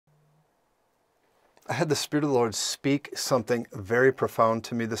I had the Spirit of the Lord speak something very profound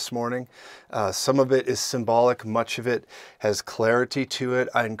to me this morning. Some of it is symbolic. Much of it has clarity to it.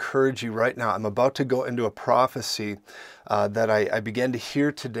 I encourage you right now. I'm about to go into a prophecy that I began to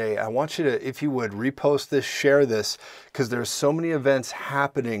hear today. I want you to, if you would, repost this, share this, because there's so many events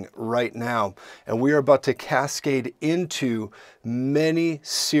happening right now. And we are about to cascade into many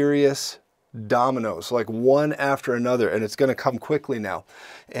serious dominoes, like one after another, and it's going to come quickly now.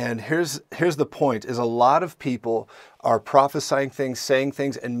 And here's the point, is a lot of people are prophesying things, saying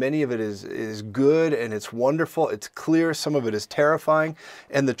things, and many of it is good and it's wonderful, it's clear, some of it is terrifying.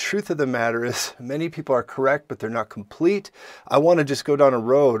 And the truth of the matter is many people are correct, but they're not complete. I want to just go down a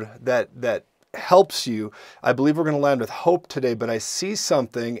road that helps you. I believe we're going to land with hope today, but I see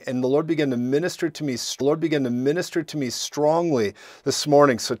something, and the Lord began to minister to me. Strongly this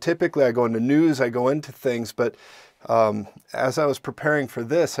morning. So typically I go into news, I go into things, but as I was preparing for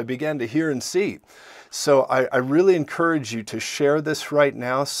this, I began to hear and see. So I really encourage you to share this right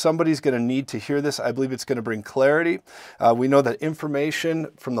now. Somebody's going to need to hear this. I believe it's going to bring clarity. We know that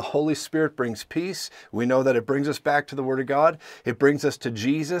information from the Holy Spirit brings peace. We know that it brings us back to the Word of God. It brings us to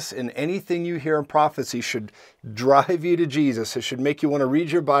Jesus. And anything you hear in prophecy should drive you to Jesus. It should make you want to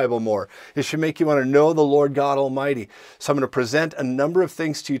read your Bible more. It should make you want to know the Lord God Almighty. So I'm going to present a number of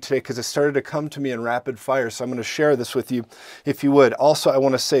things to you today because it started to come to me in rapid fire. So I'm going to share this with you if you would. Also, I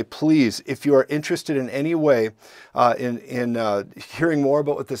want to say, please, if you are interested in any way in hearing more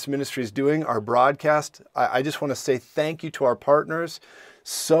about what this ministry is doing, our broadcast, I just want to say thank you to our partners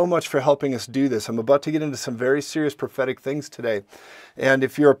so much for helping us do this. I'm about to get into some very serious prophetic things today. And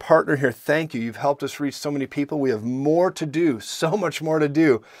if you're a partner here, thank you. You've helped us reach so many people. We have more to do, so much more to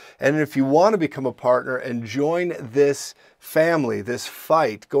do. And if you want to become a partner and join this family, this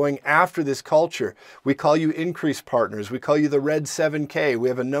fight, going after this culture, we call you Increase Partners. We call you the Red 7K. We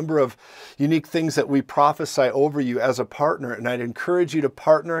have a number of unique things that we prophesy over you as a partner. And I'd encourage you to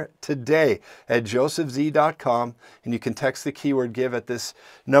partner today at josephz.com. And you can text the keyword give at this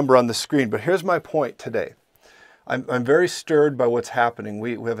number on the screen. But here's my point today. I'm very stirred by what's happening.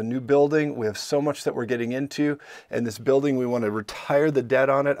 We have a new building. We have so much that we're getting into. And this building, we want to retire the debt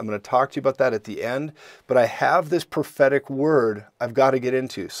on it. I'm going to talk to you about that at the end. But I have this prophetic word I've got to get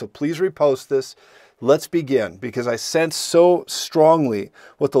into. So please repost this. Let's begin, because I sense so strongly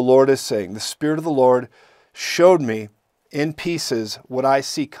what the Lord is saying. The Spirit of the Lord showed me in pieces what I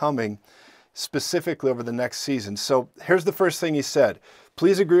see coming specifically over the next season. So here's the first thing he said.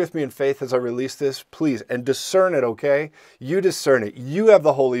 Please agree with me in faith as I release this, please, and discern it, okay? You discern it. You have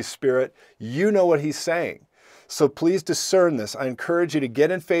the Holy Spirit. You know what he's saying. So please discern this. I encourage you to get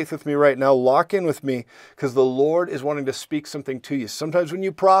in faith with me right now. Lock in with me, because the Lord is wanting to speak something to you. Sometimes when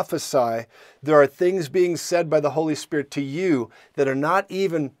you prophesy, there are things being said by the Holy Spirit to you that are not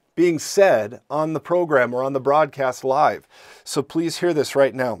even being said on the program or on the broadcast live. So please hear this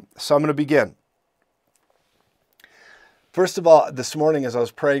right now. So I'm going to begin. First of all, this morning, as I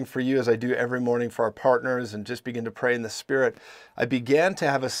was praying for you, as I do every morning for our partners, and just begin to pray in the Spirit, I began to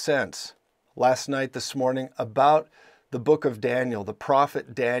have a sense last night, this morning, about the book of Daniel, the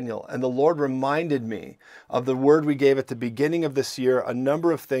prophet Daniel. And the Lord reminded me of the word we gave at the beginning of this year, a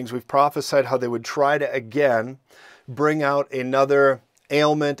number of things. We've prophesied how they would try to, again, bring out another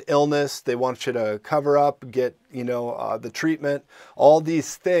ailment, illness. They want you to cover up, get, the treatment. All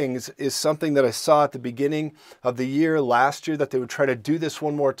these things is something that I saw at the beginning of the year, last year, that they would try to do this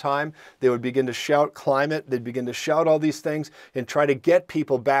one more time. They would begin to shout climate. They'd begin to shout all these things and try to get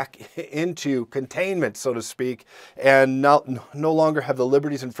people back into containment, so to speak, and no longer have the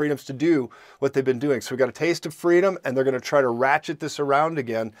liberties and freedoms to do what they've been doing. So we got a taste of freedom, and they're going to try to ratchet this around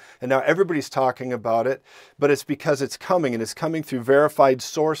again. And now everybody's talking about it, but it's because it's coming, and it's coming through verified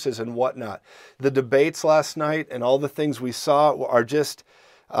sources and whatnot. The debates last night and all the things we saw are just,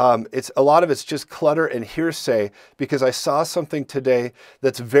 it's a lot of it's just clutter and hearsay, because I saw something today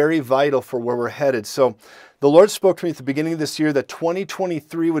that's very vital for where we're headed. So the Lord spoke to me at the beginning of this year that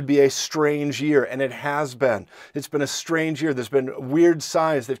 2023 would be a strange year, and it has been. It's been a strange year. There's been weird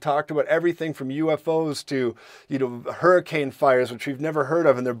signs. They've talked about everything from UFOs to, hurricane fires, which we've never heard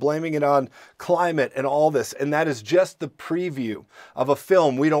of, and they're blaming it on climate and all this. And that is just the preview of a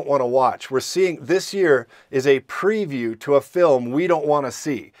film we don't want to watch. We're seeing this year is a preview to a film we don't want to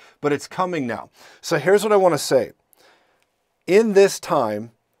see, but it's coming now. So here's what I want to say. In this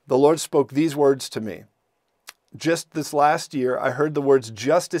time, the Lord spoke these words to me. Just this last year, I heard the words,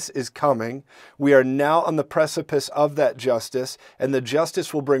 justice is coming. We are now on the precipice of that justice, and the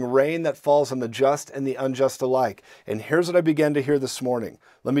justice will bring rain that falls on the just and the unjust alike. And here's what I began to hear this morning.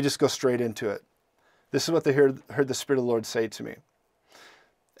 Let me just go straight into it. This is what I heard the Spirit of the Lord say to me.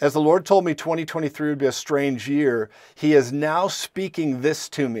 As the Lord told me 2023 would be a strange year, He is now speaking this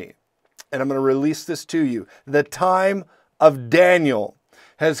to me. And I'm going to release this to you. The time of Daniel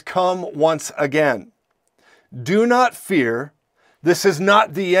has come once again. Do not fear. This is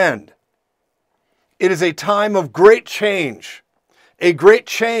not the end. It is a time of great change. A great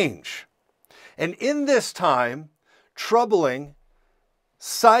change. And in this time, troubling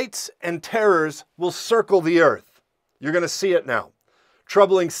sights and terrors will circle the earth. You're going to see it now.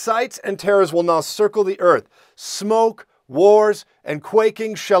 Troubling sights and terrors will now circle the earth. Smoke, wars, and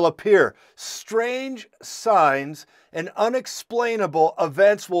quaking shall appear. Strange signs and unexplainable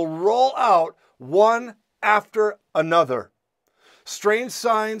events will roll out one after another. Strange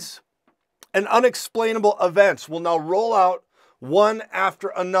signs and unexplainable events will now roll out one after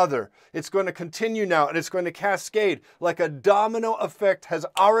another. It's going to continue now, and it's going to cascade like a domino effect has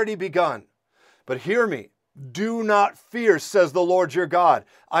already begun. But hear me. Do not fear, says the Lord your God.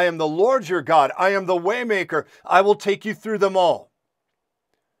 I am the Lord your God. I am the waymaker. I will take you through them all.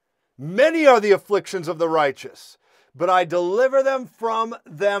 Many are the afflictions of the righteous, but I deliver them from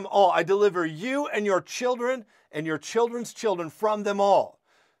them all. I deliver you and your children and your children's children from them all.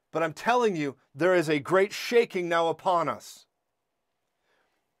 But I'm telling you, there is a great shaking now upon us.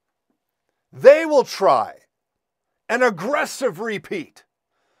 They will try an aggressive repeat.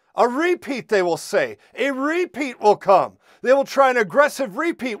 A repeat, they will say. A repeat will come. They will try an aggressive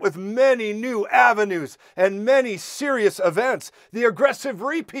repeat with many new avenues and many serious events. The aggressive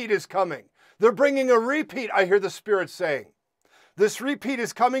repeat is coming. They're bringing a repeat, I hear the Spirit saying. This repeat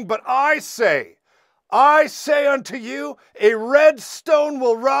is coming, but I say unto you, a red stone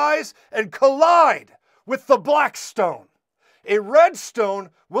will rise and collide with the black stone. A red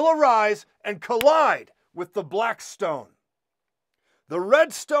stone will arise and collide with the black stone. The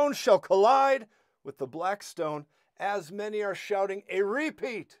red stone shall collide with the black stone, as many are shouting a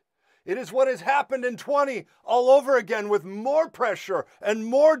repeat. It is what has happened in 20 all over again, with more pressure and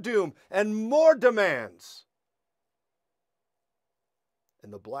more doom and more demands.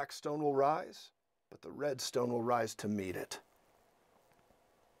 And the black stone will rise, but the red stone will rise to meet it.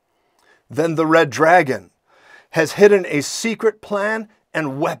 Then the red dragon has hidden a secret plan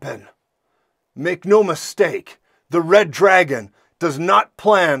and weapon. Make no mistake, the red dragon does not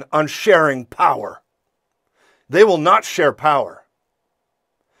plan on sharing power. They will not share power.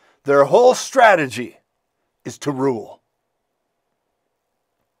 Their whole strategy is to rule.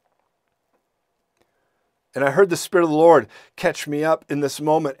 And I heard the Spirit of the Lord catch me up in this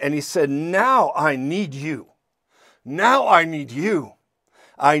moment, and He said, now I need you. Now I need you.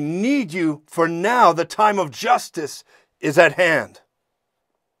 I need you, for now the time of justice is at hand.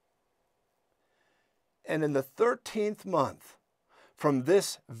 And in the 13th month, from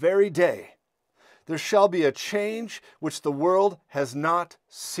this very day, there shall be a change which the world has not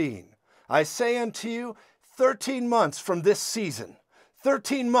seen. I say unto you, 13 months from this season,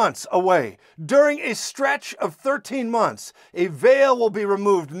 13 months away, during a stretch of 13 months, a veil will be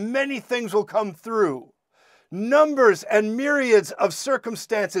removed. Many things will come through. Numbers and myriads of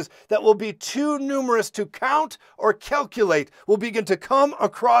circumstances that will be too numerous to count or calculate will begin to come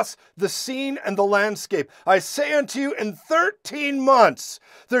across the scene and the landscape. I say unto you, in 13 months,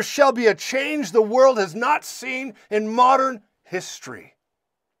 there shall be a change the world has not seen in modern history.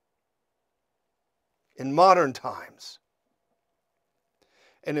 In modern times.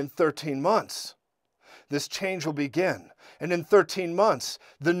 And in 13 months, this change will begin. And in 13 months,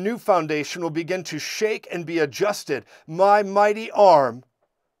 the new foundation will begin to shake and be adjusted. My mighty arm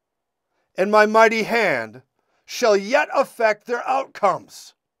and my mighty hand shall yet affect their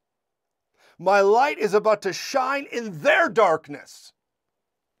outcomes. My light is about to shine in their darkness.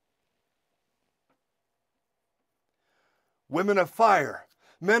 Women of fire,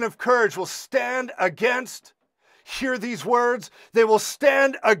 men of courage will stand against, hear these words, they will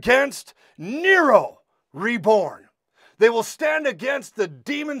stand against Nero reborn. They will stand against the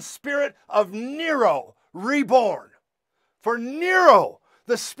demon spirit of Nero reborn. For Nero,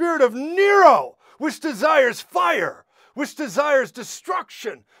 the spirit of Nero, which desires fire, which desires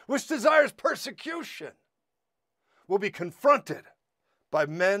destruction, which desires persecution, will be confronted by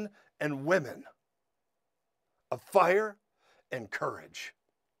men and women of fire and courage.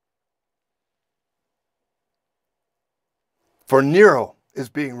 For Nero is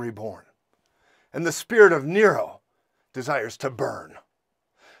being reborn, and the spirit of Nero desires to burn.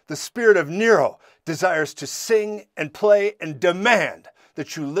 The spirit of Nero desires to sing and play and demand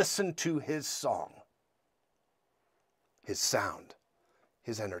that you listen to his song, his sound,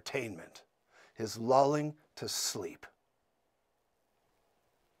 his entertainment, his lulling to sleep.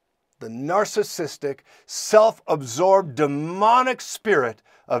 the narcissistic, self-absorbed, demonic spirit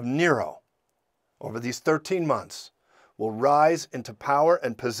of Nero over these 13 months will rise into power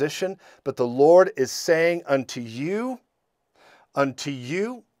and position. But the Lord is saying unto you,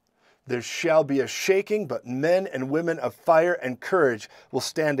 there shall be a shaking, but men and women of fire and courage will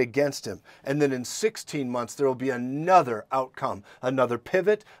stand against him. And then in 16 months, there will be another outcome, another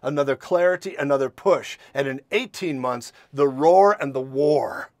pivot, another clarity, another push. And in 18 months, the roar and the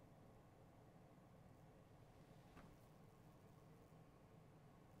war.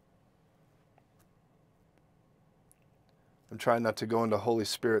 I'm trying not to go into Holy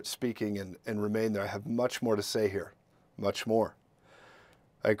Spirit speaking and remain there. I have much more to say here, much more.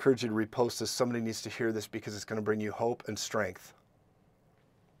 I encourage you to repost this. Somebody needs to hear this because it's going to bring you hope and strength.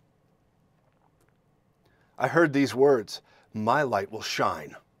 I heard these words, my light will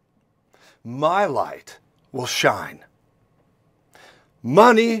shine. My light will shine.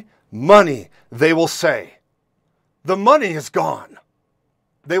 Money, money, they will say. The money is gone.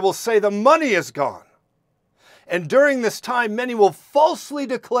 They will say the money is gone. And during this time, many will falsely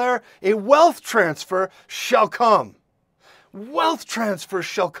declare a wealth transfer shall come. Wealth transfer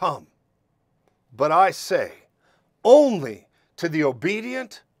shall come. But I say, only to the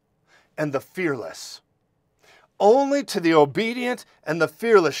obedient and the fearless. Only to the obedient and the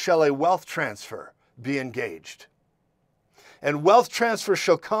fearless shall a wealth transfer be engaged. And wealth transfer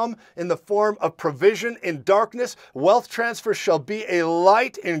shall come in the form of provision in darkness. Wealth transfer shall be a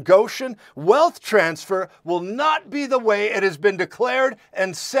light in Goshen. Wealth transfer will not be the way it has been declared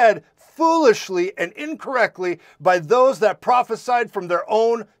and said foolishly and incorrectly by those that prophesied from their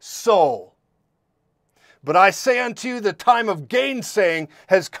own soul. But I say unto you, the time of gainsaying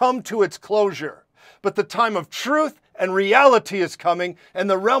has come to its closure. But the time of truth and reality is coming, and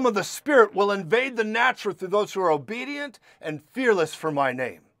the realm of the Spirit will invade the natural through those who are obedient and fearless for my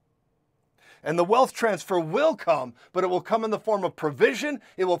name. And the wealth transfer will come, but it will come in the form of provision.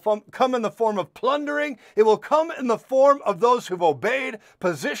 It will come in the form of plundering. It will come in the form of those who've obeyed,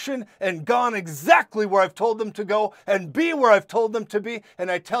 positioned, and gone exactly where I've told them to go and be where I've told them to be. And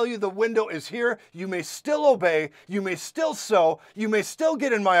I tell you, the window is here. You may still obey. You may still sow. You may still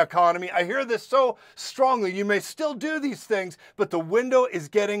get in my economy. I hear this so strongly. You may still do these things, but the window is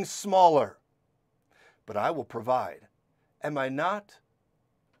getting smaller. But I will provide. Am I not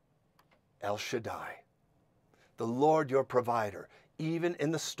El Shaddai, the Lord your provider, even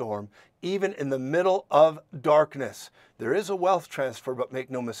in the storm, even in the middle of darkness? There is a wealth transfer, but make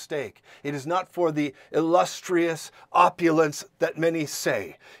no mistake. It is not for the illustrious opulence that many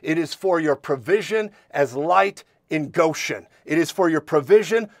say. It is for your provision as light in Goshen. It is for your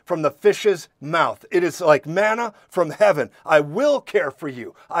provision from the fish's mouth. It is like manna from heaven. I will care for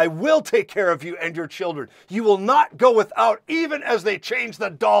you. I will take care of you and your children. You will not go without, even as they change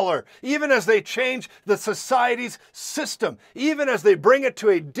the dollar, even as they change the society's system, even as they bring it to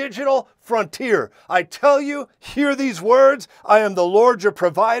a digital frontier. I tell you, hear these words. I am the Lord your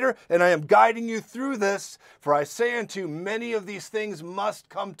provider, and I am guiding you through this. For I say unto you, many of these things must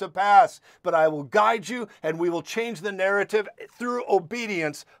come to pass, but I will guide you, and we will change the narrative through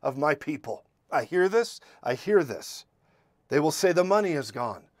obedience of my people. I hear this. I hear this. They will say the money is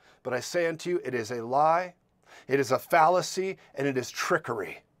gone, but I say unto you, it is a lie, it is a fallacy, and it is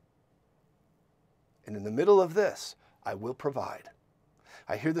trickery. And in the middle of this, I will provide.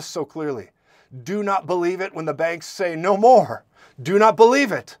 I hear this so clearly. Do not believe it when the banks say no more. Do not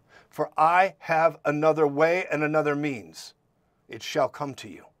believe it, for I have another way and another means. It shall come to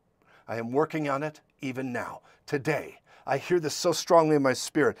you. I am working on it even now, today. I hear this so strongly in my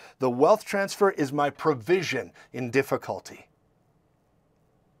spirit. The wealth transfer is my provision in difficulty.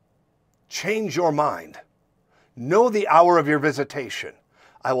 Change your mind. Know the hour of your visitation.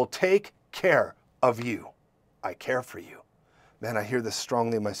 I will take care of you. I care for you. Man, I hear this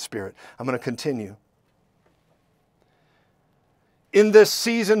strongly in my spirit. I'm going to continue. In this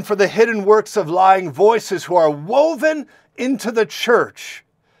season, for the hidden works of lying voices who are woven into the church,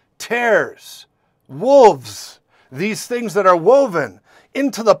 tares, wolves, these things that are woven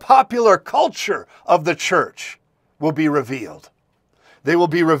into the popular culture of the church will be revealed. They will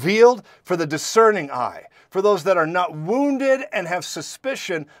be revealed for the discerning eye, for those that are not wounded and have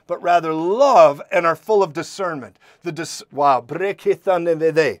suspicion, but rather love and are full of discernment.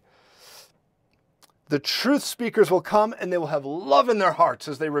 The truth speakers will come and they will have love in their hearts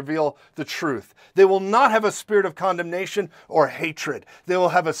as they reveal the truth. They will not have a spirit of condemnation or hatred. They will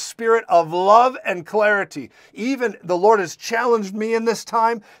have a spirit of love and clarity. Even the Lord has challenged me in this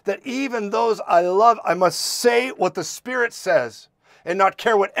time that even those I love, I must say what the Spirit says and not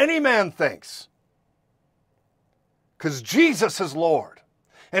care what any man thinks. Because Jesus is Lord.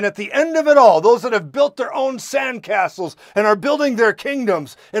 And at the end of it all, those that have built their own sandcastles and are building their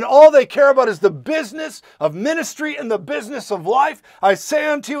kingdoms, and all they care about is the business of ministry and the business of life, I say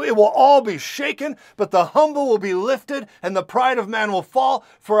unto you, it will all be shaken, but the humble will be lifted, and the pride of man will fall.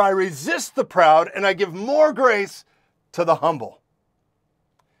 For I resist the proud, and I give more grace to the humble.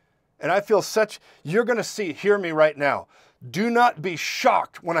 And I feel you're going to hear me right now. Do not be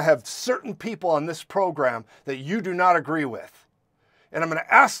shocked when I have certain people on this program that you do not agree with. And I'm going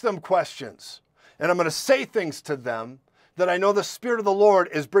to ask them questions, and I'm going to say things to them that I know the Spirit of the Lord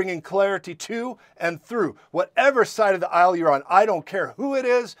is bringing clarity to and through. Whatever side of the aisle you're on, I don't care who it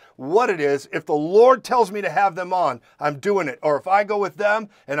is, what it is. If the Lord tells me to have them on, I'm doing it. Or if I go with them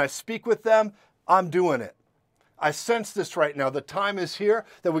and I speak with them, I'm doing it. I sense this right now. The time is here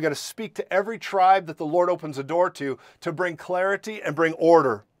that we got to speak to every tribe that the Lord opens a door to bring clarity and bring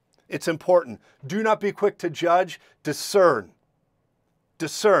order. It's important. Do not be quick to judge. Discern.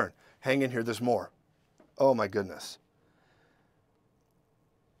 Discern. Hang in here, there's more. Oh my goodness.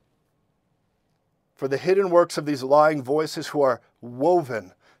 For the hidden works of these lying voices who are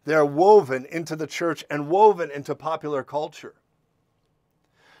woven, they are woven into the church and woven into popular culture,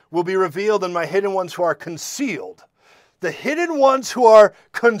 will be revealed, in my hidden ones who are concealed. The hidden ones who are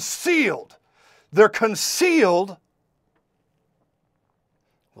concealed. They're concealed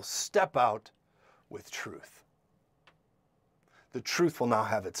will step out with truth. The truth will now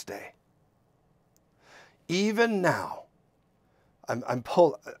have its day. Even now,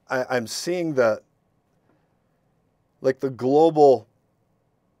 I'm seeing the global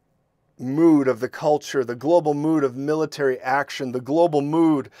mood of the culture, the global mood of military action, the global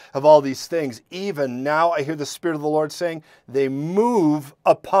mood of all these things. Even now, I hear the Spirit of the Lord saying, they move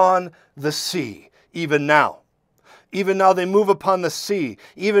upon the sea. Even now. Even now they move upon the sea.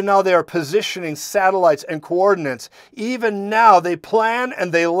 Even now they are positioning satellites and coordinates. Even now they plan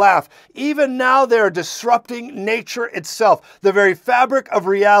and they laugh. Even now they are disrupting nature itself, the very fabric of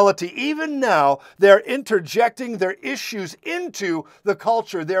reality. Even now they are interjecting their issues into the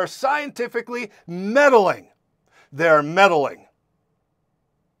culture. They are scientifically meddling. They are meddling.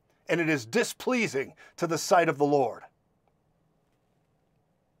 And it is displeasing to the sight of the Lord.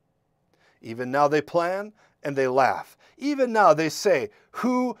 Even now they plan and they laugh. Even now they say,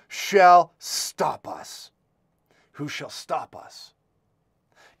 who shall stop us? Who shall stop us?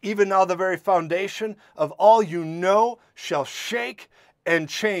 Even now the very foundation of all you know shall shake and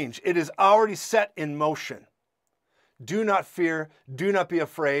change. It is already set in motion. Do not fear, do not be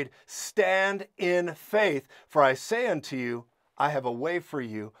afraid. Stand in faith. For I say unto you, I have a way for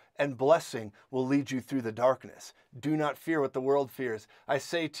you, and blessing will lead you through the darkness. Do not fear what the world fears. I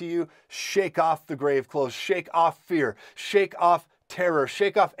say to you, shake off the grave clothes, shake off fear, shake off terror,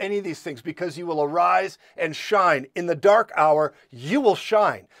 shake off any of these things, because you will arise and shine. In the dark hour, you will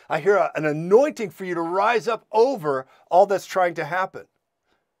shine. I hear an anointing for you to rise up over all that's trying to happen.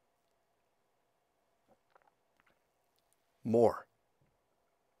 More.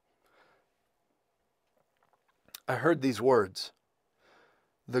 I heard these words.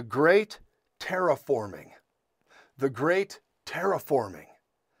 The great terraforming. The great terraforming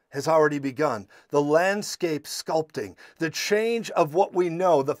has already begun. The landscape sculpting, the change of what we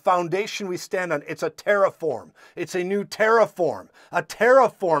know, the foundation we stand on, it's a terraform. It's a new terraform. A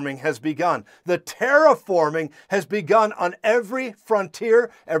terraforming has begun. The terraforming has begun on every frontier,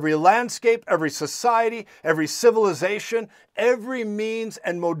 every landscape, every society, every civilization, every means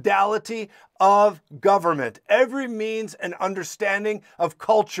and modality of government, every means and understanding of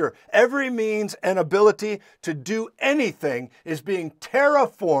culture, every means and ability to do anything is being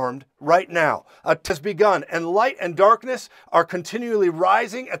terraformed right now. It has begun, and light and darkness are continually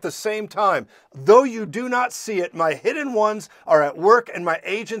rising at the same time. Though you do not see it, my hidden ones are at work and my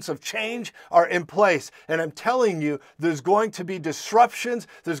agents of change are in place. And I'm telling you, there's going to be disruptions,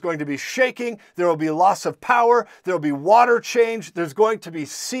 there's going to be shaking, there will be loss of power, there will be water change, there's going to be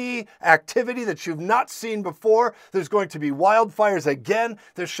sea activity that you've not seen before, there's going to be wildfires again,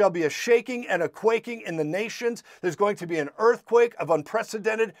 there shall be a shaking and a quaking in the nations, there's going to be an earthquake of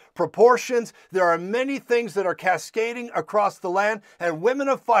unprecedented proportions. There are many things that are cascading across the land, and women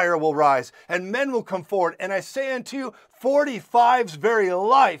of fire will rise, and men will come forward. And I say unto you, 45's very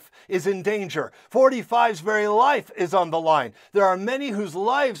life is in danger. 45's very life is on the line. There are many whose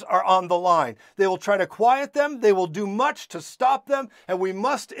lives are on the line. They will try to quiet them. They will do much to stop them, and we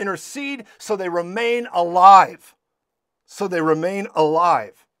must intercede so they remain alive. So they remain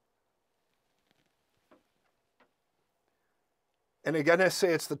alive. And again, I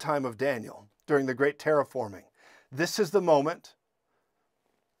say it's the time of Daniel during the great terraforming. This is the moment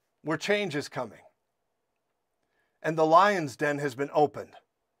where change is coming. And the lion's den has been opened.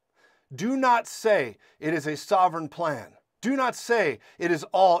 Do not say it is a sovereign plan. Do not say it is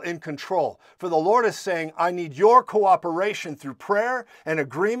all in control. For the Lord is saying, I need your cooperation through prayer and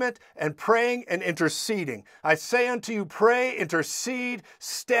agreement and praying and interceding. I say unto you, pray, intercede,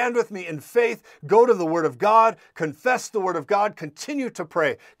 stand with me in faith, go to the Word of God, confess the Word of God, continue to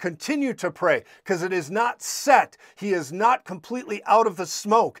pray, because it is not set. He is not completely out of the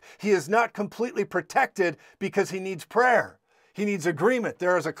smoke. He is not completely protected because he needs prayer. He needs agreement.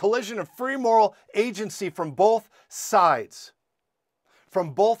 There is a collision of free moral agency from both sides.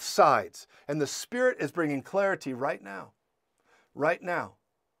 From both sides. And the Spirit is bringing clarity right now. Right now.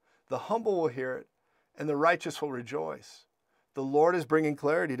 The humble will hear it, and the righteous will rejoice. The Lord is bringing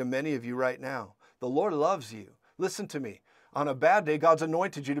clarity to many of you right now. The Lord loves you. Listen to me. On a bad day, God's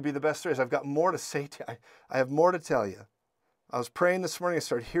anointed you to be the best there is. I've got more to say to you. I have more to tell you. I was praying this morning. I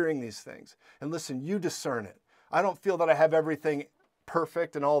started hearing these things. And listen, you discern it. I don't feel that I have everything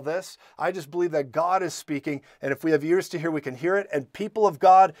perfect and all this. I just believe that God is speaking, and if we have ears to hear, we can hear it. And people of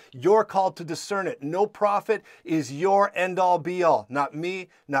God, you're called to discern it. No prophet is your end-all, be-all. Not me,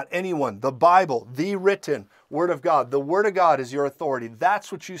 not anyone. The Bible, the written Word of God. The Word of God is your authority.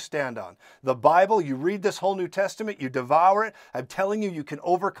 That's what you stand on. The Bible, you read this whole New Testament, you devour it. I'm telling you, you can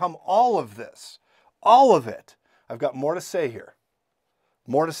overcome all of this. All of it. I've got more to say here.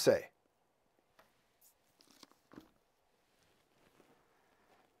 More to say.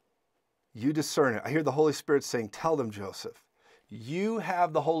 You discern it. I hear the Holy Spirit saying, tell them, Joseph, you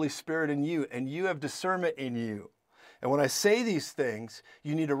have the Holy Spirit in you, and you have discernment in you. And when I say these things,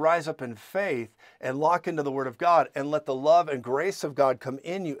 you need to rise up in faith and lock into the Word of God and let the love and grace of God come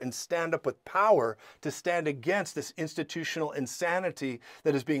in you and stand up with power to stand against this institutional insanity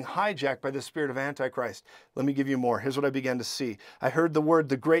that is being hijacked by the spirit of Antichrist. Let me give you more. Here's what I began to see. I heard the word,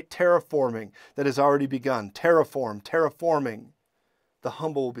 the great terraforming that has already begun. Terraforming. The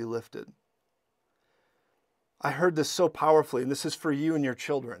humble will be lifted. I heard this so powerfully, and this is for you and your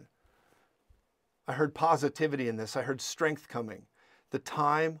children. I heard positivity in this. I heard strength coming. The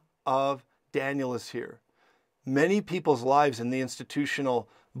time of Daniel is here. Many people's lives in the institutional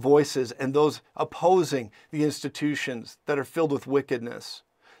voices and those opposing the institutions that are filled with wickedness,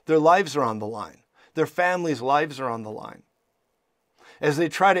 their lives are on the line. Their families' lives are on the line. As they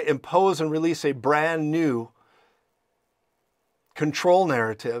try to impose and release a brand new control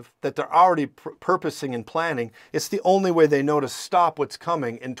narrative that they're already purposing and planning, it's the only way they know to stop what's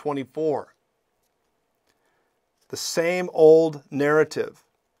coming in 24. The same old narrative.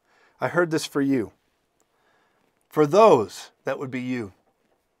 I heard this for you. For those, that would be you.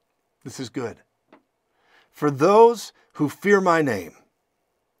 This is good. For those who fear my name,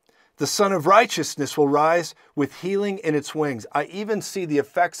 the Son of Righteousness will rise with healing in its wings. I even see the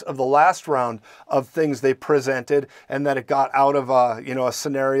effects of the last round of things they presented, and that it got out of a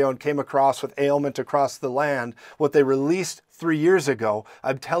scenario and came across with ailment across the land. What they released 3 years ago,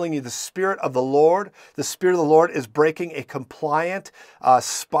 I'm telling you, the Spirit of the Lord is breaking a compliant,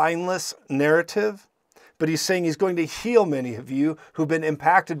 spineless narrative. But he's saying he's going to heal many of you who've been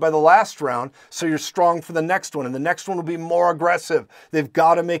impacted by the last round, so you're strong for the next one. And the next one will be more aggressive. They've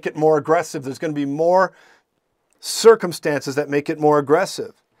got to make it more aggressive. There's going to be more circumstances that make it more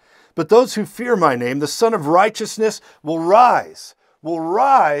aggressive. But those who fear my name, the Son of Righteousness will rise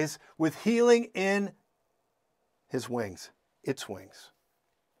with healing in his wings, its wings.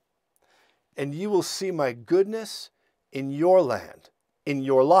 And you will see my goodness in your land, in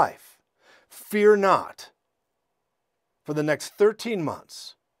your life. Fear not. For the next 13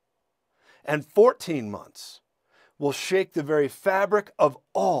 months and 14 months will shake the very fabric of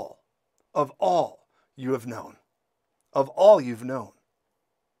all you have known. Of all you've known.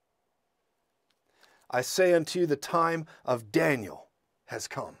 I say unto you, the time of Daniel has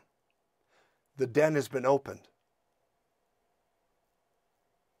come. The den has been opened.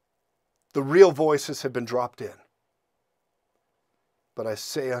 The real voices have been dropped in. But I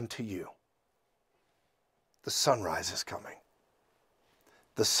say unto you, the sunrise is coming.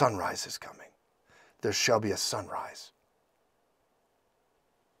 The sunrise is coming. There shall be a sunrise.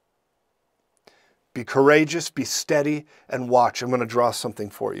 Be courageous, be steady, and watch. I'm going to draw something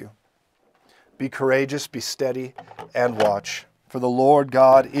for you. Be courageous, be steady, and watch. For the Lord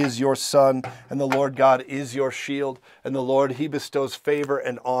God is your sun, and the Lord God is your shield, and the Lord, he bestows favor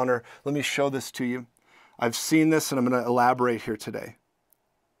and honor. Let me show this to you. I've seen this, and I'm going to elaborate here today.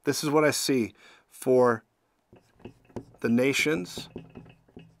 This is what I see for the nations,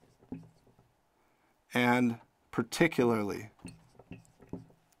 and particularly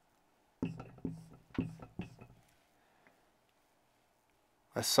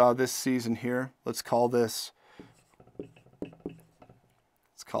I saw this season here. Let's call this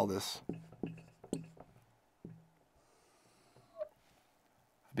call this.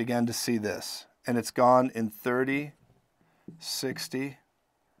 Began to see this, and it's gone in 30, 60,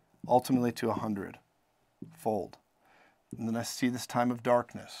 ultimately to 100 fold. And then I see this time of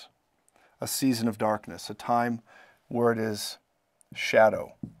darkness, a season of darkness, a time where it is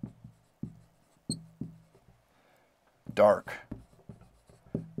shadow, dark.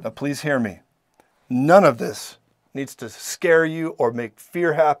 Now please hear me. None of this needs to scare you or make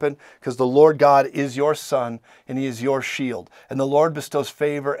fear happen, because the Lord God is your sun and he is your shield. And the Lord bestows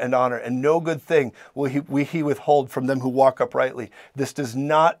favor and honor, and no good thing will he withhold from them who walk uprightly. This does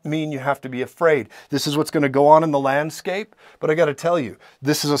not mean you have to be afraid. This is what's going to go on in the landscape. But I got to tell you,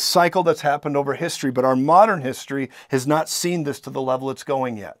 this is a cycle that's happened over history, but our modern history has not seen this to the level it's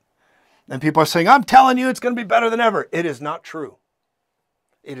going yet. And people are saying, I'm telling you it's going to be better than ever. It is not true.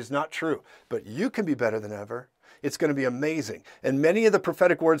 It is not true. But you can be better than ever. It's going to be amazing. And many of the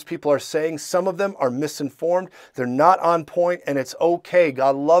prophetic words people are saying, some of them are misinformed. They're not on point, and it's okay.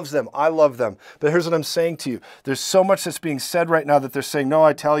 God loves them. I love them. But here's what I'm saying to you. There's so much that's being said right now that they're saying, no,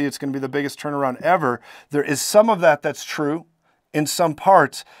 I tell you, it's going to be the biggest turnaround ever. There is some of that that's true in some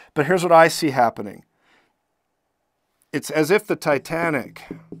parts, but here's what I see happening. It's as if the Titanic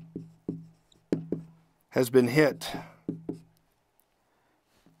has been hit.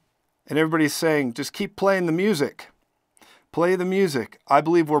 And everybody's saying, just keep playing the music. Play the music. I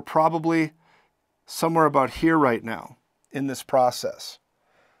believe we're probably somewhere about here right now in this process.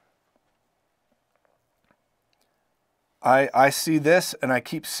 I see this, and I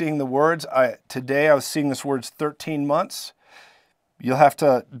keep seeing the words. Today I was seeing this words 13 months. You'll have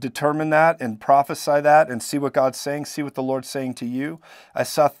to determine that and prophesy that and see what God's saying, see what the Lord's saying to you. I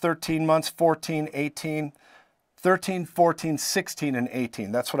saw 13 months, 14, 18, 13, 14, 16, and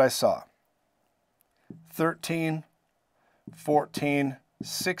 18. That's what I saw. 13, 14,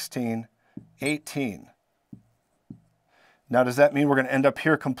 16, 18. Now, does that mean we're going to end up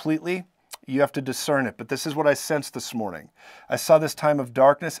here completely? You have to discern it. But this is what I sensed this morning. I saw this time of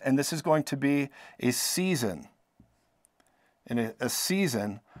darkness, and this is going to be a season. In a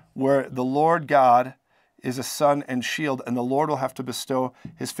season where the Lord God is a sun and shield, and the Lord will have to bestow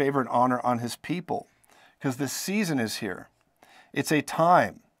his favor and honor on his people. Because this season is here. It's a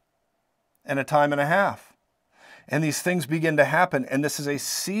time and a time and a half. And these things begin to happen, and this is a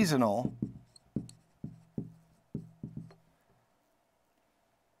seasonal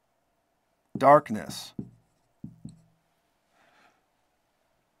darkness.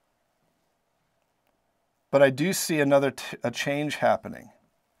 But I do see a change happening.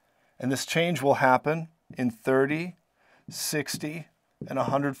 And this change will happen in 30, 60, and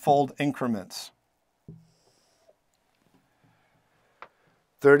 100-fold increments.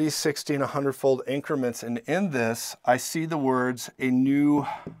 30, 60, and 100-fold increments. And in this, I see the words, a new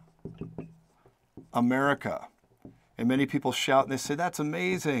America. And many people shout and they say, that's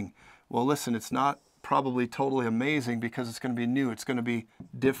amazing. Well, listen, it's not probably totally amazing because it's going to be new. It's going to be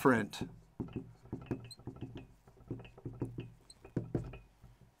different.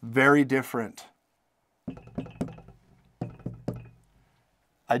 Very different.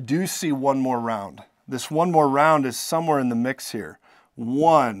 I do see one more round. This one more round is somewhere in the mix here.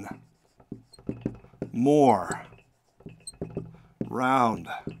 One more round.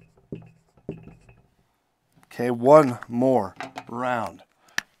 Okay, one more round.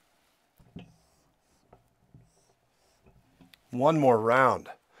 One more round.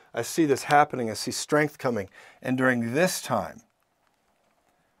 I see this happening. I see strength coming. And during this time,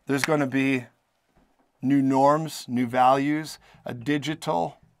 there's going to be new norms, new values, a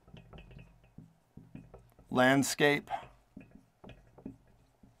digital landscape.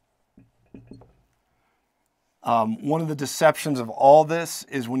 One of the deceptions of all this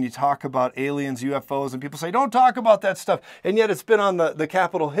is when you talk about aliens, UFOs, and people say, don't talk about that stuff. And yet it's been on the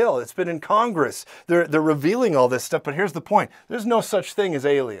Capitol Hill. It's been in Congress. They're revealing all this stuff. But here's the point. There's no such thing as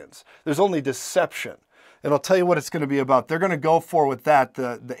aliens. There's only deception. And I'll tell you what it's going to be about. They're going to go for with that,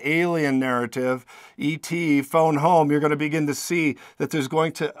 the alien narrative, ET, phone home. You're going to begin to see that there's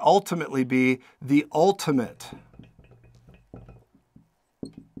going to ultimately be the ultimate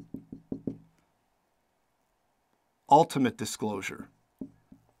disclosure.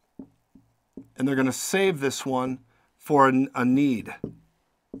 And they're going to save this one for a need.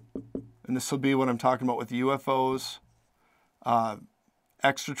 And this will be what I'm talking about with UFOs,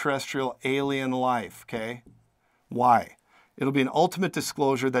 extraterrestrial alien life, okay? Why? It'll be an ultimate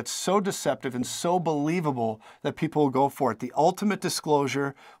disclosure that's so deceptive and so believable that people will go for it. The ultimate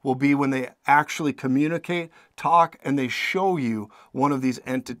disclosure will be when they actually communicate, talk, and they show you one of these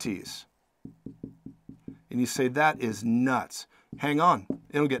entities. And you say, that is nuts. Hang on,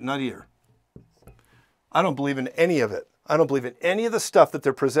 it'll get nuttier. I don't believe in any of it. I don't believe in any of the stuff that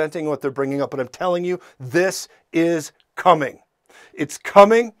they're presenting, what they're bringing up, but I'm telling you, this is coming. It's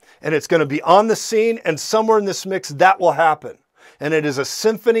coming, and it's going to be on the scene, and somewhere in this mix, that will happen. And it is a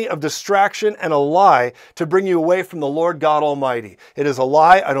symphony of distraction and a lie to bring you away from the Lord God Almighty. It is a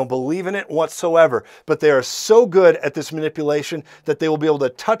lie. I don't believe in it whatsoever. But they are so good at this manipulation that they will be able to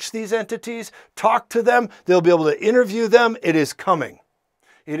touch these entities, talk to them, they'll be able to interview them. It is coming.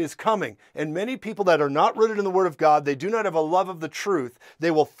 It is coming. And many people that are not rooted in the Word of God, they do not have a love of the truth,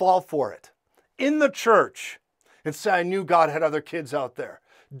 they will fall for it. In the church, and say, I knew God had other kids out there.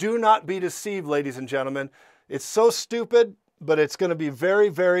 Do not be deceived, ladies and gentlemen. It's so stupid, but it's going to be very,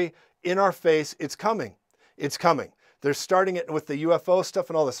 very in our face. It's coming. It's coming. They're starting it with the UFO stuff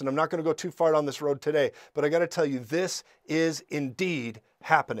and all this, and I'm not going to go too far down this road today, but I got to tell you, this is indeed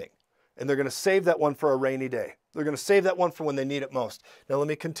happening. And they're going to save that one for a rainy day. They're going to save that one for when they need it most. Now let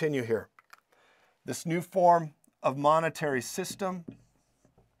me continue here. This new form of monetary system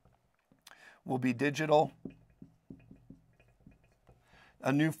will be digital.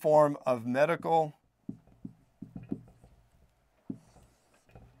 A new form of medical.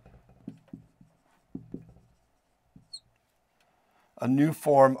 A new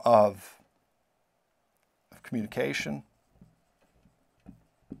form of communication.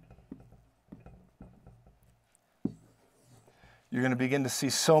 You're going to begin to see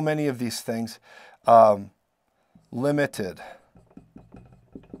so many of these things. Limited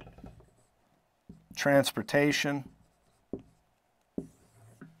transportation.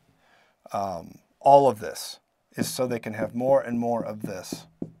 All of this is so they can have more and more of this.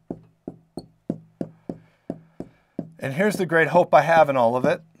 And here's the great hope I have in all of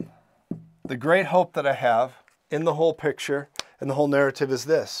it. The great hope that I have in the whole picture and the whole narrative is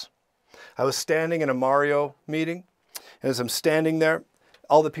this. I was standing in a Mario meeting, and as I'm standing there,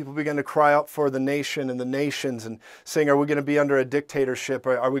 all the people began to cry out for the nation and the nations and saying, are we going to be under a dictatorship?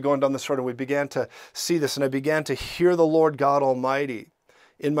 Or are we going down this road? And we began to see this, and I began to hear the Lord God Almighty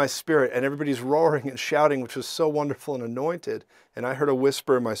in my spirit, and everybody's roaring and shouting, which was so wonderful and anointed. And I heard a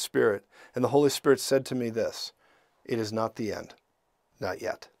whisper in my spirit, and the Holy Spirit said to me this, it is not the end. Not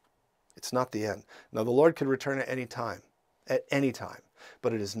yet. It's not the end. Now, the Lord could return at any time,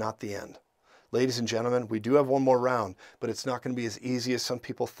 but it is not the end. Ladies and gentlemen, we do have one more round, but it's not going to be as easy as some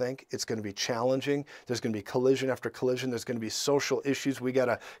people think. It's going to be challenging. There's going to be collision after collision. There's going to be social issues we got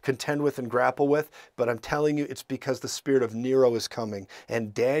to contend with and grapple with. But I'm telling you, it's because the spirit of Nero is coming.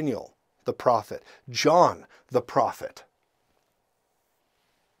 And Daniel, the prophet, John, the prophet,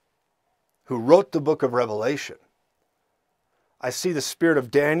 who wrote the book of Revelation. I see the spirit of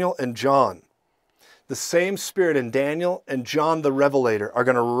Daniel and John. The same spirit in Daniel and John the Revelator are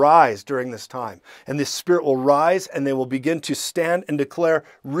going to rise during this time. And this spirit will rise, and they will begin to stand and declare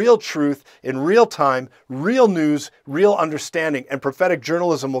real truth in real time, real news, real understanding. And prophetic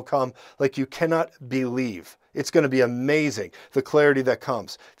journalism will come like you cannot believe. It's going to be amazing, the clarity that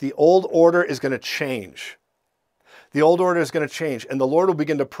comes. The old order is going to change. The old order is going to change, and the Lord will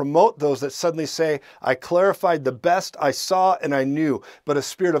begin to promote those that suddenly say, I clarified the best I saw and I knew, but a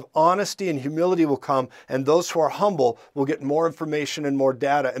spirit of honesty and humility will come, and those who are humble will get more information and more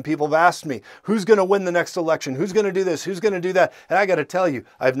data. And people have asked me, who's going to win the next election? Who's going to do this? Who's going to do that? And I got to tell you,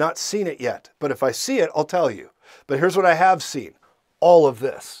 I've not seen it yet, but if I see it, I'll tell you. But here's what I have seen. All of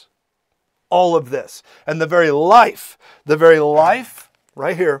this. All of this. And the very life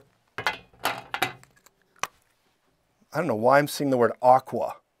right here. I don't know why I'm seeing the word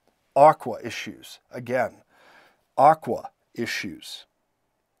aqua. Aqua issues. Again, aqua issues.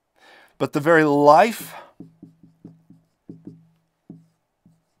 But the very life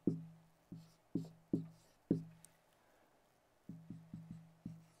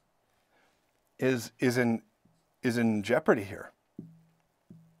is in jeopardy here.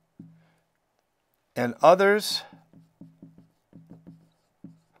 And others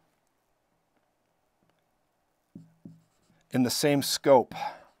in the same scope.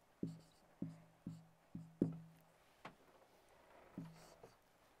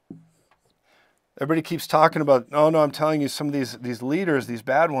 Everybody keeps talking about, oh no, I'm telling you, some of these leaders, these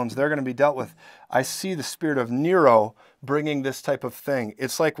bad ones, they're going to be dealt with. I see the spirit of Nero bringing this type of thing.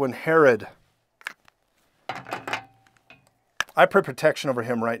 It's like when Herod, I pray protection over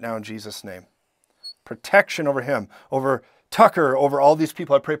him right now in Jesus' name. Protection over him, over Tucker, over all these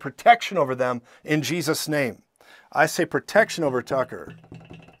people. I pray protection over them in Jesus' name. I say protection over Tucker.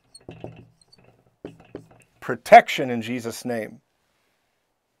 Protection in Jesus' name.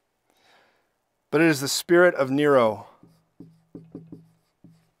 But it is the spirit of Nero.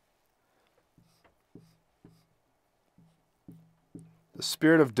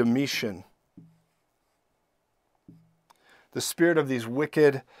 spirit of Domitian, the spirit of these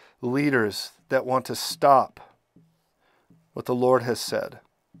wicked leaders that want to stop what the Lord has said.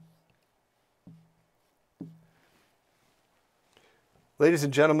 Ladies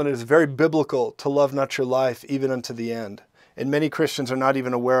and gentlemen, it is very biblical to love not your life even unto the end. And many Christians are not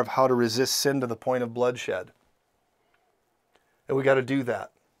even aware of how to resist sin to the point of bloodshed. And we got to do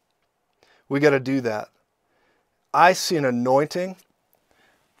that. We got to do that. I see an anointing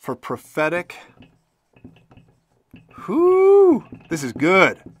for prophetic. Whoo! This is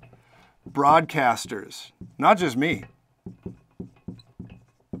good. Broadcasters, not just me.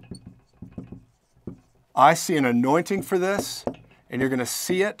 I see an anointing for this, and you're going to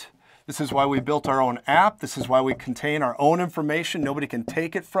see it. This is why we built our own app. This is why we contain our own information. Nobody can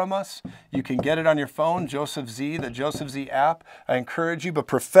take it from us. You can get it on your phone, Joseph Z, the Joseph Z app. I encourage you. But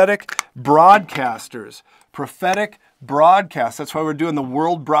prophetic broadcasters, prophetic broadcasts. That's why we're doing the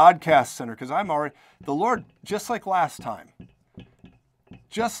World Broadcast Center, because the Lord, just like last time,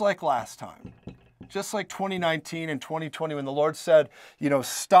 just like 2019 and 2020 when the Lord said,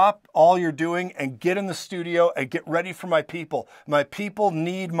 stop all you're doing and get in the studio and get ready for my people. My people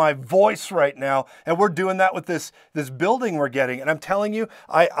need my voice right now. And we're doing that with this building we're getting. And I'm telling you,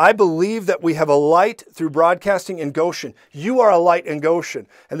 I believe that we have a light through broadcasting in Goshen. You are a light in Goshen.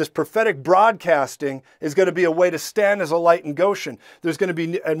 And this prophetic broadcasting is going to be a way to stand as a light in Goshen. There's going to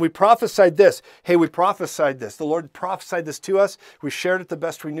be, and we prophesied this. Hey, we prophesied this. The Lord prophesied this to us. We shared it the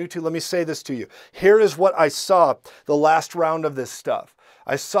best we knew to. Let me say this to you. Here is what I saw the last round of this stuff.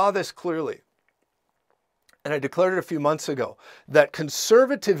 I saw this clearly. And I declared it a few months ago, that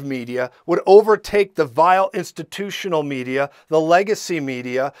conservative media would overtake the vile institutional media, the legacy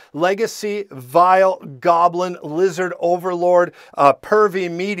media, legacy, vile, goblin, lizard, overlord,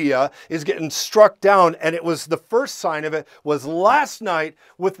 pervy media is getting struck down. And it was the first sign of it was last night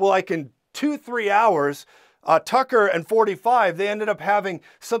with like in 2-3 hours, Tucker and 45, they ended up having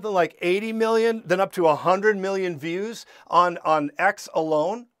something like 80 million, then up to 100 million views on X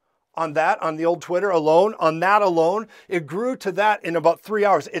alone, on the old Twitter alone, on that alone. It grew to that in about 3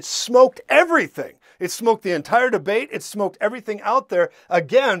 hours. It smoked everything. It smoked the entire debate. It smoked everything out there.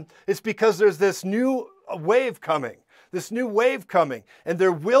 Again, it's because there's this new wave coming. And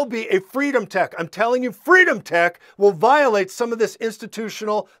there will be a freedom tech. I'm telling you, freedom tech will violate some of this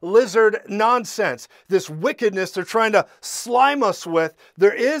institutional lizard nonsense, this wickedness they're trying to slime us with.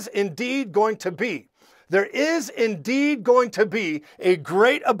 There is indeed going to be a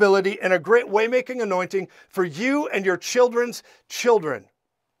great ability and a great way-making anointing for you and your children's children.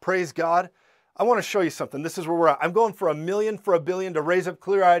 Praise God. I want to show you something. This is where we're at. I'm going for $1 million for $1 billion to raise up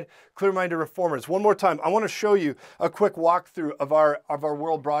clear-eyed, clear-minded reformers. One more time. I want to show you a quick walkthrough of our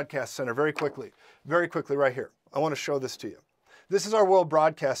World Broadcast Center very quickly right here. I want to show this to you. This is our World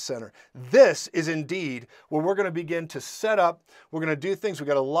Broadcast Center. This is indeed where we're going to begin to set up. We're going to do things. We've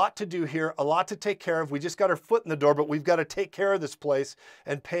got a lot to do here, a lot to take care of. We just got our foot in the door, but we've got to take care of this place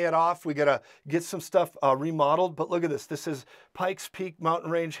and pay it off. We got to get some stuff remodeled. But look at this. This is Pikes Peak Mountain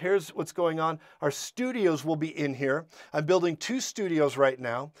Range. Here's what's going on. Our studios will be in here. I'm building 2 studios right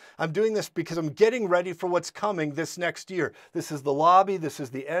now. I'm doing this because I'm getting ready for what's coming this next year. This is the lobby. This is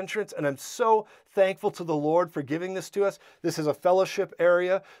the entrance. And I'm so thankful to the Lord for giving this to us. This is a fellowship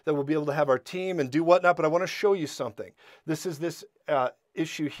area that we'll be able to have our team and do whatnot, but I want to show you something. This is this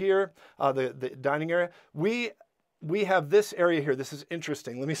issue here, the dining area. We have this area here. This is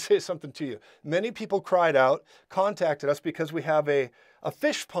interesting. Let me say something to you. Many people cried out, contacted us because we have a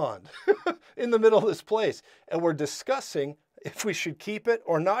fish pond in the middle of this place, and we're discussing if we should keep it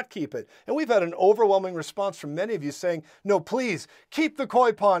or not keep it. And we've had an overwhelming response from many of you saying, no, please, keep the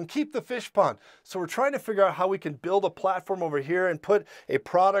koi pond, keep the fish pond. So we're trying to figure out how we can build a platform over here and put a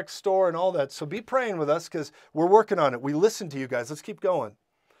product store and all that. So be praying with us because we're working on it. We listen to you guys. Let's keep going.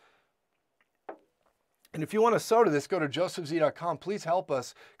 And if you want to sow to this, go to josephz.com. Please help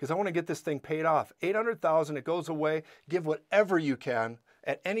us because I want to get this thing paid off. $800,000, it goes away. Give whatever you can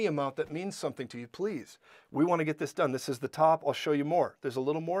at any amount that means something to you, please. We want to get this done. This is the top. I'll show you more. There's a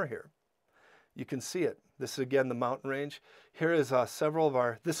little more here. You can see it. This is, again, the mountain range. Here is several of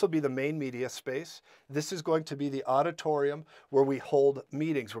our, this will be the main media space. This is going to be the auditorium where we hold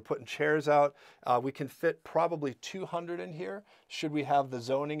meetings. We're putting chairs out. We can fit probably 200 in here, should we have the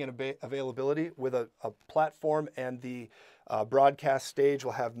zoning and availability with a platform, and the broadcast stage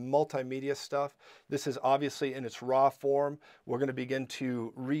will have multimedia stuff. This is obviously in its raw form. We're going to begin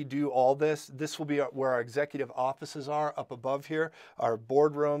to redo all this. This will be where our executive offices are up above here, our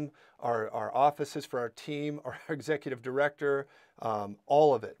boardroom, our offices for our team, our executive director,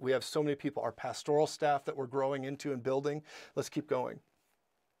 all of it. We have so many people, our pastoral staff that we're growing into and building. Let's keep going.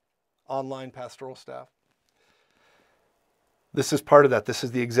 online pastoral staff. This is part of that. This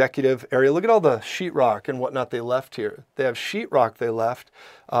is the executive area. Look at all the sheetrock and whatnot they left here. They have sheetrock they left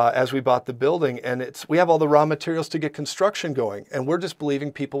as we bought the building, and we have all the raw materials to get construction going, and we're just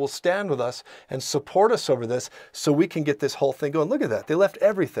believing people will stand with us and support us over this so we can get this whole thing going. Look at that. They left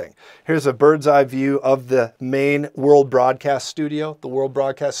everything. Here's a bird's eye view of the main World Broadcast Studio. The World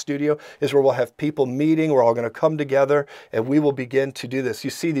Broadcast Studio is where we'll have people meeting. We're all going to come together, and we will begin to do this. You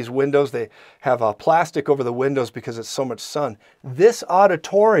see these windows. They have plastic over the windows because it's so much sun. This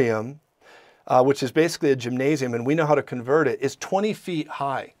auditorium, which is basically a gymnasium, and we know how to convert it, is 20 feet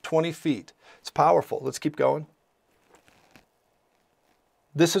high, 20 feet. It's powerful. Let's keep going.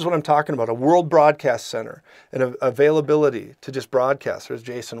 This is what I'm talking about, a World Broadcast Center and availability to just broadcast. There's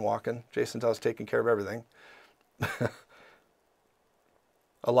Jason walking. Jason's always taking care of everything.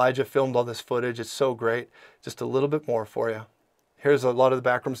 Elijah filmed all this footage. It's so great. Just a little bit more for you. Here's a lot of the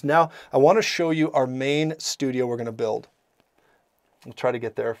back rooms. Now, I want to show you our main studio we're going to build. We'll try to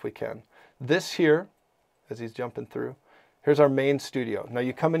get there if we can. This here, as he's jumping through, here's our main studio. Now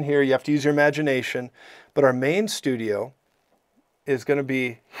you come in here, you have to use your imagination, but our main studio is going to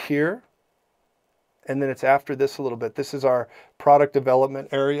be here, and then it's after this a little bit. This is our product development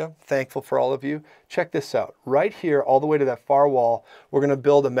area. Thankful for all of you. Check this out. Right here, all the way to that far wall, we're going to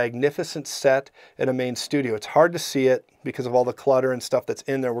build a magnificent set and a main studio. It's hard to see it because of all the clutter and stuff that's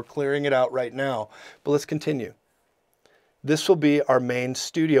in there. We're clearing it out right now, but let's continue. This will be our main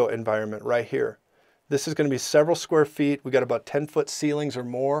studio environment right here. This is going to be several square feet. We got about 10-foot ceilings or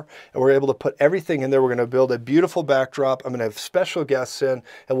more, and we're able to put everything in there. We're going to build a beautiful backdrop. I'm going to have special guests in,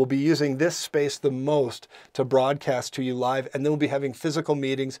 and we'll be using this space the most to broadcast to you live, and then we'll be having physical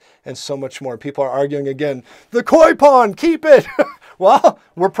meetings and so much more. People are arguing again, the koi pond, keep it. Well,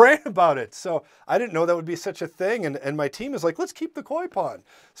 we're praying about it. So I didn't know that would be such a thing, and my team is like, let's keep the koi pond.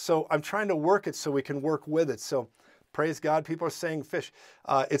 So I'm trying to work it so we can work with it. So praise God, people are saying fish.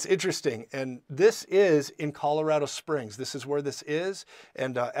 It's interesting, and this is in Colorado Springs. This is where this is,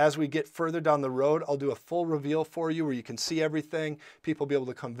 and as we get further down the road, I'll do a full reveal for you where you can see everything. People will be able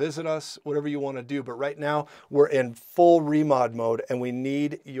to come visit us, whatever you want to do. But right now, we're in full remod mode, and we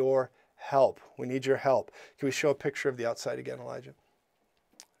need your help. We need your help. Can we show a picture of the outside again, Elijah?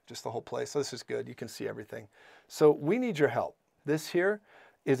 Just the whole place. So this is good. You can see everything. So we need your help. This here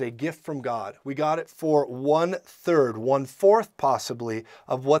is a gift from God. We got it for 1/3, 1/4 possibly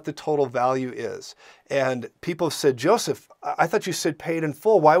of what the total value is. And people have said, Joseph, I thought you said paid in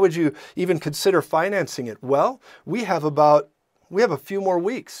full. Why would you even consider financing it? Well, we have a few more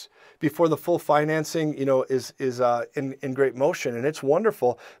weeks before the full financing, is in great motion, and it's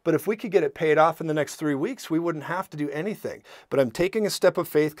wonderful. But if we could get it paid off in the next 3 weeks, we wouldn't have to do anything. But I'm taking a step of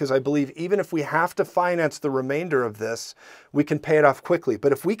faith because I believe even if we have to finance the remainder of this, we can pay it off quickly.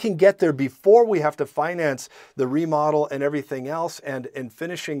 But if we can get there before we have to finance the remodel and everything else and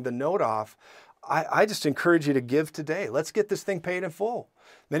finishing the note off, I just encourage you to give today. Let's get this thing paid in full.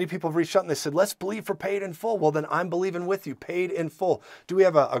 Many people have reached out and they said, let's believe for paid in full. Well, then I'm believing with you, paid in full. Do we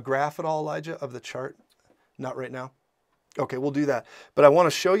have a graph at all, Elijah, of the chart? Not right now. Okay, we'll do that. But I want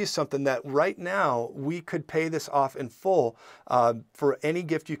to show you something that right now we could pay this off in full for any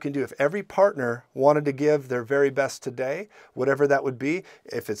gift you can do. If every partner wanted to give their very best today, whatever that would be,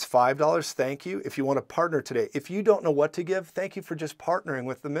 if it's $5, thank you. If you want to partner today, if you don't know what to give, thank you for just partnering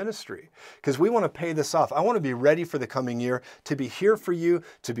with the ministry, because we want to pay this off. I want to be ready for the coming year, to be here for you,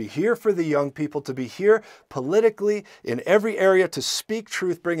 to be here for the young people, to be here politically in every area, to speak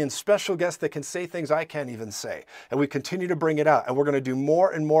truth, bring in special guests that can say things I can't even say. And we continue to bring it out, and we're going to do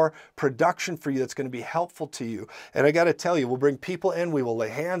more and more production for you that's going to be helpful to you. And I got to tell you, we'll bring people in, we will lay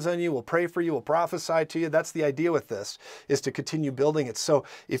hands on you, we'll pray for you, we'll prophesy to you. That's the idea with this, is to continue building it. So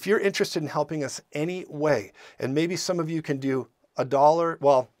if you're interested in helping us any way, and maybe some of you can do $1,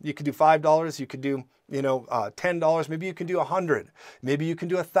 well, you could do $5, you could do $10, maybe you can do 100, maybe you can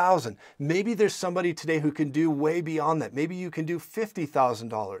do 1,000. Maybe there's somebody today who can do way beyond that. Maybe you can do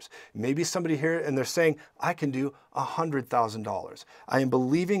 $50,000. Maybe somebody here and they're saying, I can do $100,000. I am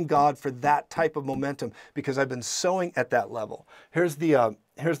believing God for that type of momentum because I've been sowing at that level. Here's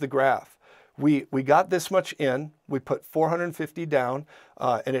the graph. We got this much in, we put 450 down,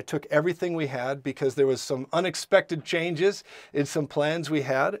 and it took everything we had because there was some unexpected changes in some plans we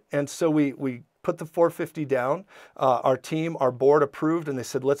had. And so we put the 450 down. Our team, our board approved, and they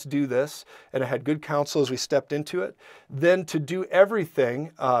said, let's do this. And I had good counsel as we stepped into it. Then to do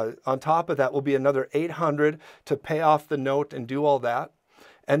everything, on top of that will be another 800 to pay off the note and do all that.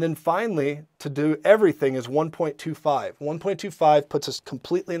 And then finally, to do everything is 1.25. 1.25 puts us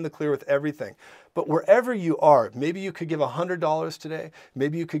completely in the clear with everything. But wherever you are, maybe you could give $100 today.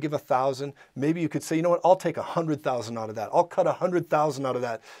 Maybe you could give 1,000. Maybe you could say, you know what, I'll take 100,000 out of that. I'll cut 100,000 out of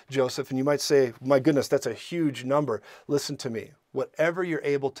that, Joseph. And you might say, my goodness, that's a huge number. Listen to me. Whatever you're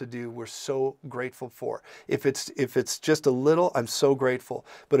able to do, we're so grateful for. If it's just a little, I'm so grateful.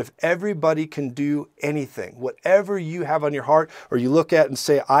 But if everybody can do anything, whatever you have on your heart, or you look at and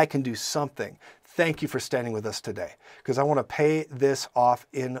say, I can do something, thank you for standing with us today, because I want to pay this off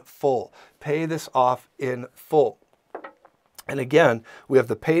in full. Pay this off in full. And again, we have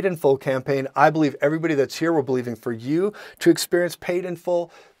the Paid in Full campaign. I believe everybody that's here, we're believing for you to experience paid in full.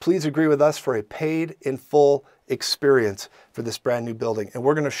 Please agree with us for a paid in full experience for this brand new building. And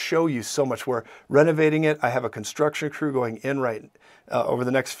we're going to show you so much. We're renovating it. I have a construction crew going in over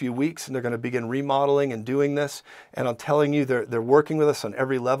the next few weeks, and they're going to begin remodeling and doing this. And I'm telling you, they're working with us on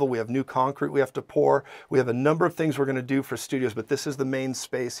every level. We have new concrete we have to pour. We have a number of things we're going to do for studios, but this is the main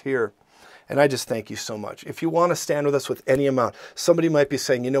space here. And I just thank you so much. If you want to stand with us with any amount, somebody might be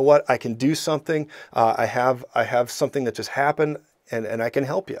saying, you know what, I can do something. I have something that just happened, and I can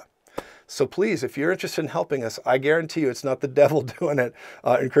help you. So please, if you're interested in helping us, I guarantee you it's not the devil doing it,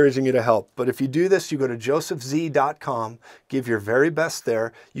 encouraging you to help. But if you do this, you go to josephz.com, give your very best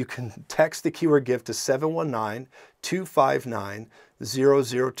there. You can text the keyword GIVE to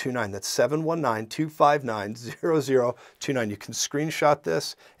 719-259-0029. That's 719-259-0029. You can screenshot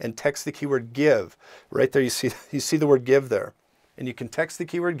this and text the keyword GIVE. Right there, you see the word GIVE there. And you can text the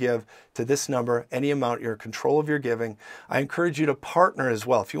keyword GIVE to this number, any amount. You're in control of your giving. I encourage you to partner as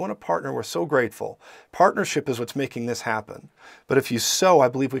well. If you want to partner, we're so grateful. Partnership is what's making this happen. But if you sow, I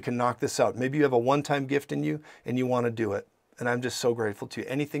believe we can knock this out. Maybe you have a one-time gift in you and you want to do it. And I'm just so grateful to you.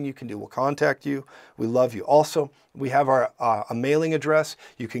 Anything you can do, we'll contact you. We love you. Also, we have our a mailing address.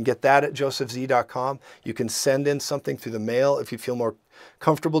 You can get that at josephz.com. You can send in something through the mail if you feel more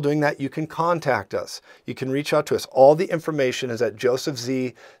comfortable doing that. You can contact us. You can reach out to us. All the information is at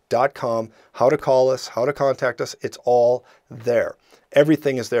josephz.com. How to call us, how to contact us, it's all there.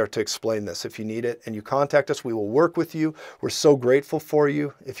 Everything is there to explain this. If you need it and you contact us, we will work with you. We're so grateful for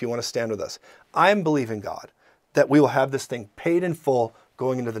you if you want to stand with us. I'm believing God that we will have this thing paid in full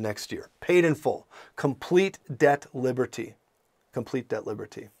going into the next year. Paid in full. Complete debt liberty. Complete debt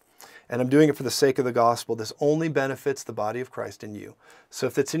liberty. And I'm doing it for the sake of the gospel. This only benefits the body of Christ in you. So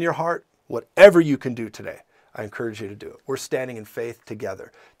if it's in your heart, whatever you can do today, I encourage you to do it. We're standing in faith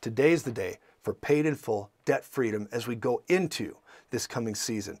together. Today's the day for paid in full debt freedom as we go into this coming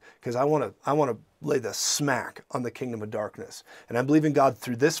season, because I want to lay the smack on the kingdom of darkness. And I'm believing God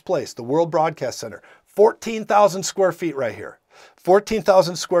through this place, the World Broadcast Center, 14,000 square feet right here.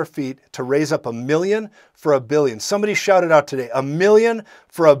 14,000 square feet to raise up $1 million for $1 billion. Somebody shouted out today, $1 million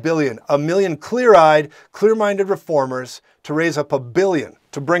for $1 billion. 1 million clear-eyed, clear-minded reformers to raise up $1 billion,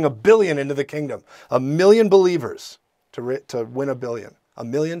 to bring $1 billion into the kingdom. 1 million believers to win $1 billion.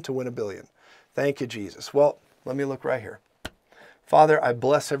 1 million to win $1 billion. Thank you, Jesus. Well, let me look right here. Father, I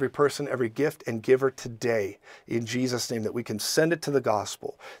bless every person, every gift and giver today in Jesus' name, that we can send it to the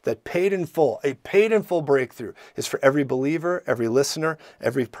gospel, that paid in full, a paid in full breakthrough is for every believer, every listener,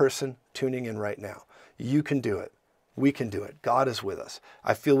 every person tuning in right now. You can do it. We can do it. God is with us.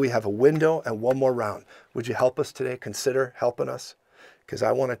 I feel we have a window and one more round. Would you help us today? Consider helping us, because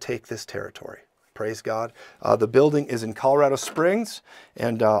I want to take this territory. Praise God. The building is in Colorado Springs,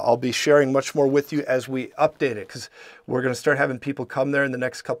 and I'll be sharing much more with you as we update it, because we're going to start having people come there in the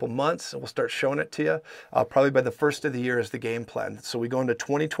next couple months, and we'll start showing it to you. Probably by the first of the year is the game plan. So we go into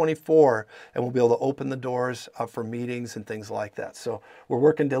 2024, and we'll be able to open the doors for meetings and things like that. So we're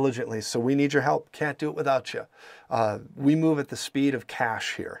working diligently. So we need your help. Can't do it without you. We move at the speed of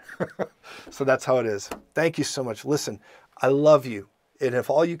cash here. So that's how it is. Thank you so much. Listen, I love you. And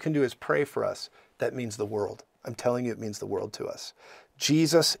if all you can do is pray for us, that means the world. I'm telling you, it means the world to us.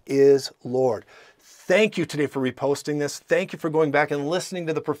 Jesus is Lord. Thank you today for reposting this. Thank you for going back and listening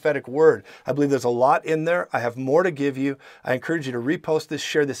to the prophetic word. I believe there's a lot in there. I have more to give you. I encourage you to repost this,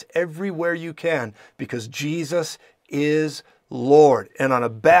 share this everywhere you can, because Jesus is Lord. And on a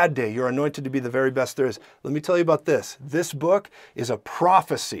bad day, you're anointed to be the very best there is. Let me tell you about this. This book is a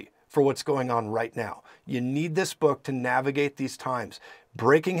prophecy for what's going on right now. You need this book to navigate these times.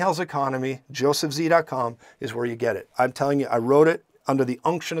 Breaking Hell's Economy, josephz.com is where you get it. I'm telling you, I wrote it under the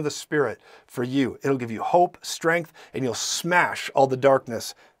unction of the Spirit for you. It'll give you hope, strength, and you'll smash all the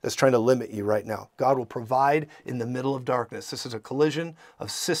darkness that's trying to limit you right now. God will provide in the middle of darkness. This is a collision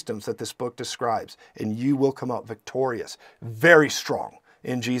of systems that this book describes, and you will come out victorious, very strong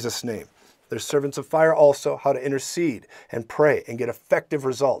in Jesus' name. There's servants of fire also, how to intercede and pray and get effective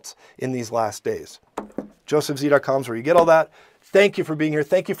results in these last days. josephz.com is where you get all that. Thank you for being here.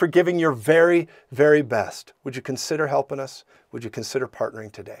 Thank you for giving your very, very best. Would you consider helping us? Would you consider partnering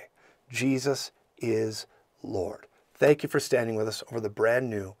today? Jesus is Lord. Thank you for standing with us over the brand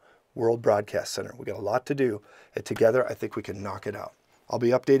new World Broadcast Center. We got a lot to do, and together I think we can knock it out. I'll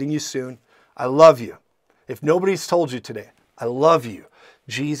be updating you soon. I love you. If nobody's told you today, I love you.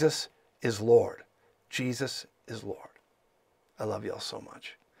 Jesus is Lord. Jesus is Lord. I love you all so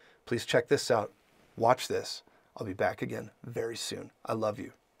much. Please check this out. Watch this. I'll be back again very soon. I love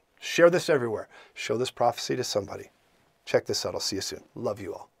you. Share this everywhere. Show this prophecy to somebody. Check this out. I'll see you soon. Love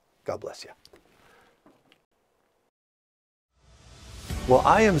you all. God bless you. Well,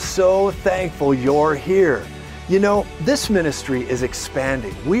 I am so thankful you're here. You know, this ministry is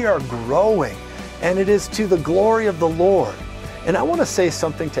expanding. We are growing, and it is to the glory of the Lord. And I want to say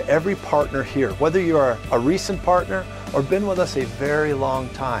something to every partner here, whether you are a recent partner or been with us a very long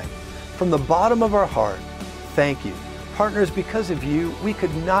time. From the bottom of our heart, thank you. Partners, because of you, we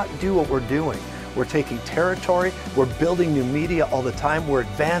could not do what we're doing. We're taking territory, we're building new media all the time, we're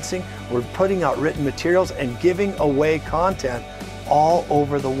advancing, we're putting out written materials and giving away content all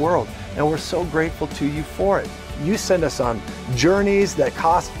over the world. And we're so grateful to you for it. You send us on journeys that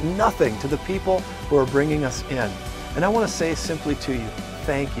cost nothing to the people who are bringing us in. And I want to say simply to you,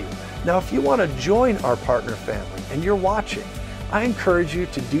 thank you. Now, if you want to join our partner family and you're watching, I encourage you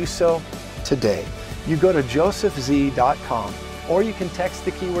to do so today. You go to josephz.com, or you can text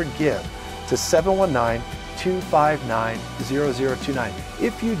the keyword GIVE to 719-259-0029.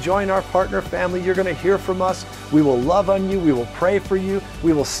 If you join our partner family, you're going to hear from us. We will love on you. We will pray for you.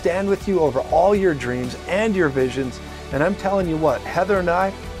 We will stand with you over all your dreams and your visions. And I'm telling you what, Heather and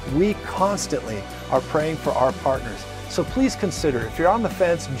I, we constantly are praying for our partners. So please consider, if you're on the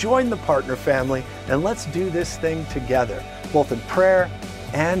fence, join the partner family and let's do this thing together, both in prayer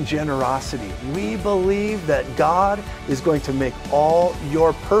and generosity. We believe that God is going to make all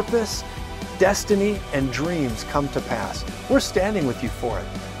your purpose, destiny, and dreams come to pass. We're standing with you for it.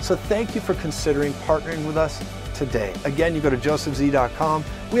 So thank you for considering partnering with us today. Again, you go to josephz.com.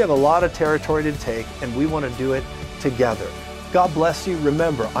 We have a lot of territory to take, and we want to do it together. God bless you.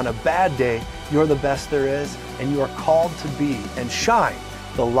 Remember, on a bad day, you're the best there is, and you are called to be and shine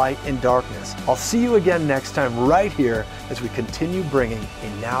the light in darkness. I'll see you again next time right here as we continue bringing a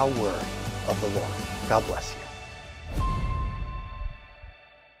now word of the Lord. God bless you.